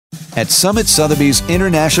at Summit Sotheby's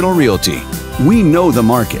International Realty. We know the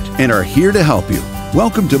market and are here to help you.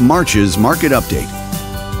 Welcome to March's Market Update.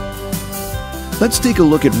 Let's take a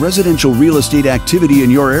look at residential real estate activity in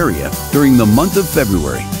your area during the month of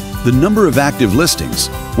February. The number of active listings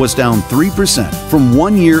was down 3% from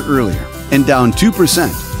 1 year earlier and down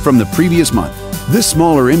 2% from the previous month. This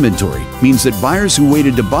smaller inventory means that buyers who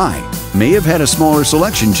waited to buy may have had a smaller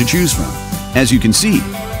selection to choose from. As you can see,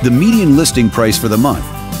 the median listing price for the month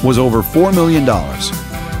was over $4 million.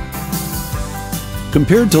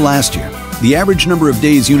 Compared to last year, the average number of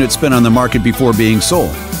days units spent on the market before being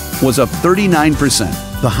sold was up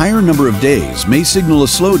 39%. The higher number of days may signal a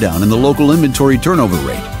slowdown in the local inventory turnover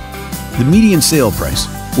rate. The median sale price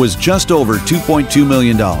was just over $2.2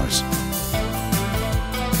 million.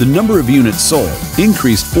 The number of units sold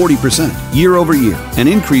increased 40% year over year and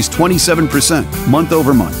increased 27% month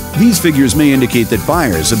over month. These figures may indicate that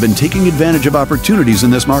buyers have been taking advantage of opportunities in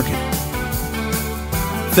this market.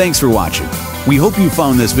 Thanks for watching. We hope you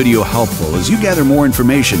found this video helpful as you gather more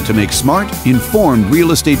information to make smart, informed real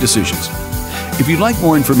estate decisions. If you'd like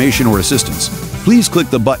more information or assistance, please click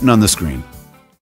the button on the screen.